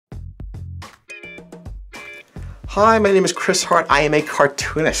Hi, my name is Chris Hart. I am a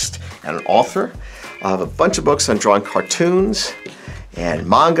cartoonist and an author. I have a bunch of books on drawing cartoons and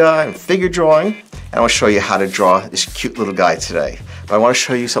manga and figure drawing. And I want to show you how to draw this cute little guy today. But I want to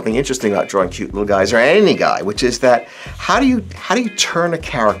show you something interesting about drawing cute little guys, or any guy, which is that how do you turn a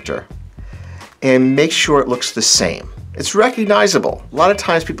character and make sure it looks the same? It's recognizable. A lot of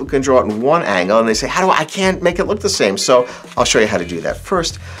times people can draw it in one angle and they say, I can't make it look the same. So I'll show you how to do that.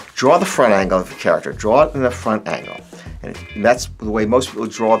 First, draw the front angle of the character. Draw it in the front angle. And that's the way most people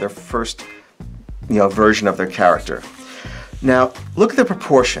draw their first version of their character. Now, look at the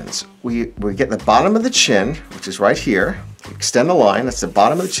proportions. We get the bottom of the chin, which is right here. Extend the line, that's the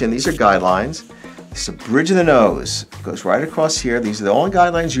bottom of the chin. These are guidelines. It's the bridge of the nose. It goes right across here. These are the only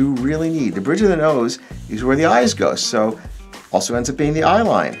guidelines you really need. The bridge of the nose is where the eyes go, so also ends up being the eye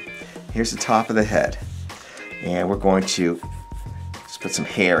line. Here's the top of the head. And we're going to just put some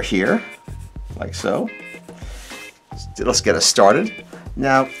hair here, like so. Let's get us started.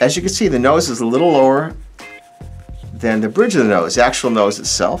 Now, as you can see, the nose is a little lower than the bridge of the nose, the actual nose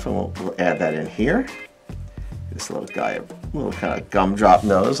itself, and we'll add that in here. This little guy, a little kind of gumdrop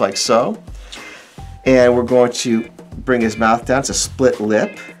nose, like so. And we're going to bring his mouth down. It's a split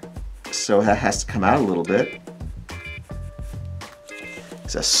lip, so that has to come out a little bit.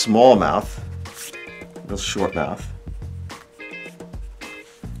 It's a small mouth, real short mouth,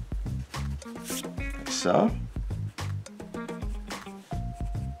 like so.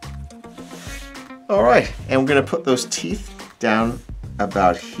 All right, and we're going to put those teeth down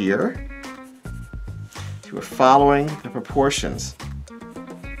about here. So we're following the proportions.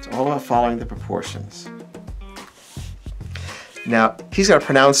 It's all about following the proportions. Now, he's got a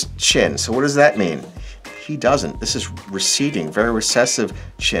pronounced chin, so what does that mean? He doesn't. This is receding, very recessive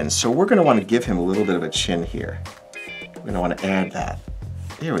chin. So we're going to want to give him a little bit of a chin here. We're going to want to add that.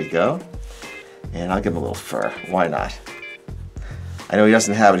 Here we go. And I'll give him a little fur. Why not? I know he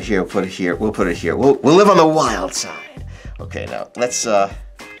doesn't have it here. We'll put it here. We'll put it here. We'll live on the wild side. Okay, now let's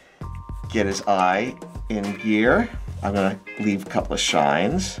get his eye in gear. I'm going to leave a couple of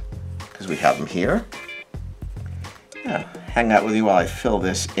shines because we have them here. Yeah, hang out with you while I fill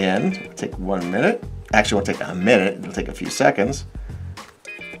this in. It'll take 1 minute. Actually, it won't take a minute. It'll take a few seconds.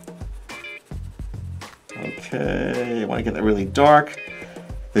 Okay, you want to get that really dark.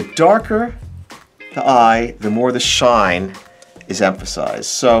 The darker the eye, the more the shine is emphasized.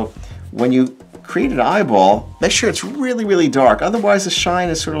 So when you create an eyeball, make sure it's really, really dark. Otherwise, the shine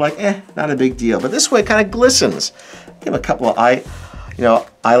is sort of like, not a big deal. But this way, it kind of glistens. Give a couple of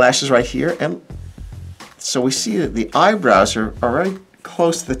eyelashes right here, and so we see that the eyebrows are right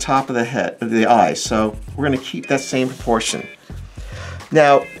close to the top of the head, of the eye. So we're going to keep that same proportion.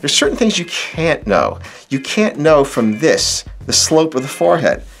 Now, there's certain things you can't know. You can't know from this the slope of the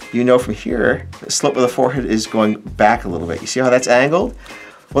forehead. You know from here, the slope of the forehead is going back a little bit. You see how that's angled?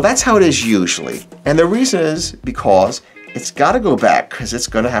 Well, that's how it is usually. And the reason is because it's got to go back because it's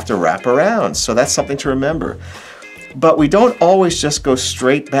going to have to wrap around. So that's something to remember. But we don't always just go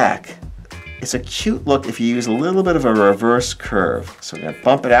straight back. It's a cute look if you use a little bit of a reverse curve. So we're going to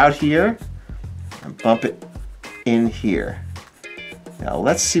bump it out here and bump it in here. Now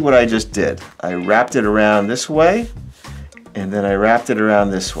let's see what I just did. I wrapped it around this way, and then I wrapped it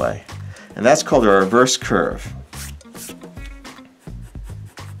around this way. And that's called a reverse curve.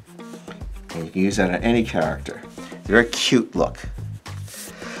 And you can use that on any character. It's a very cute look.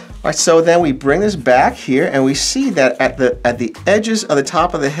 All right, so then we bring this back here, and we see that at the edges of the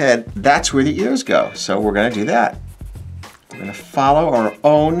top of the head, that's where the ears go. So we're going to do that. We're going to follow our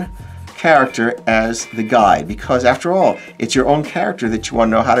own character as the guide, because after all, it's your own character that you want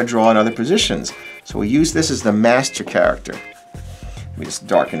to know how to draw in other positions. So we use this as the master character. Let me just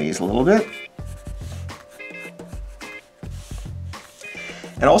darken these a little bit.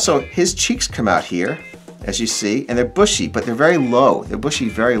 And also, his cheeks come out here, as you see, and they're bushy, but they're very low. They're bushy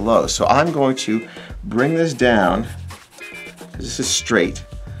very low. So I'm going to bring this down, because this is straight.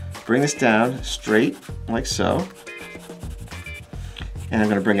 Bring this down straight, like so. And I'm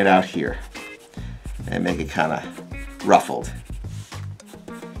going to bring it out here and make it kind of ruffled.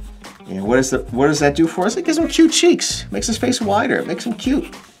 And what does that do for us? It gives him cute cheeks. Makes his face wider. It makes him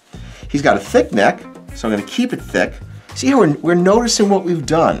cute. He's got a thick neck, so I'm going to keep it thick. See how we're noticing what we've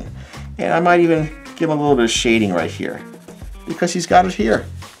done. And I might even give him a little bit of shading right here because he's got it here.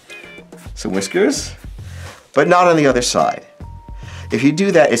 Some whiskers, but not on the other side. If you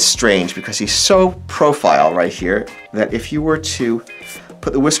do that, it's strange because he's so profile right here that if you were to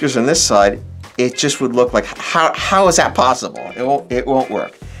put the whiskers on this side, it just would look like, how is that possible? It won't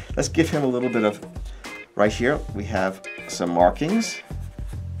work. Let's give him a little bit of, right here, we have some markings.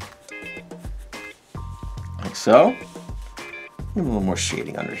 like so. A little more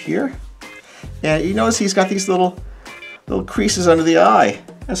shading under here. And you notice he's got these little creases under the eye,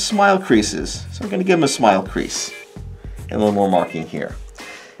 as smile creases. So I'm going to give him a smile crease. And a little more marking here.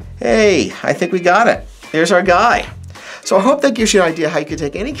 Hey, I think we got it. There's our guy. So I hope that gives you an idea how you can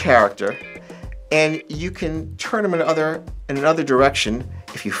take any character and you can turn them in another direction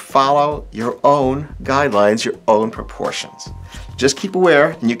if you follow your own guidelines, your own proportions. Just keep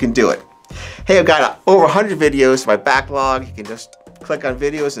aware and you can do it. Hey, I've got over 100 videos in my backlog. You can just click on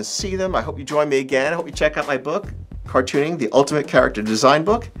videos and see them. I hope you join me again. I hope you check out my book, Cartooning, the Ultimate Character Design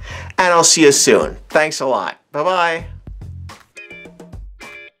Book. And I'll see you soon. Thanks a lot. Bye-bye.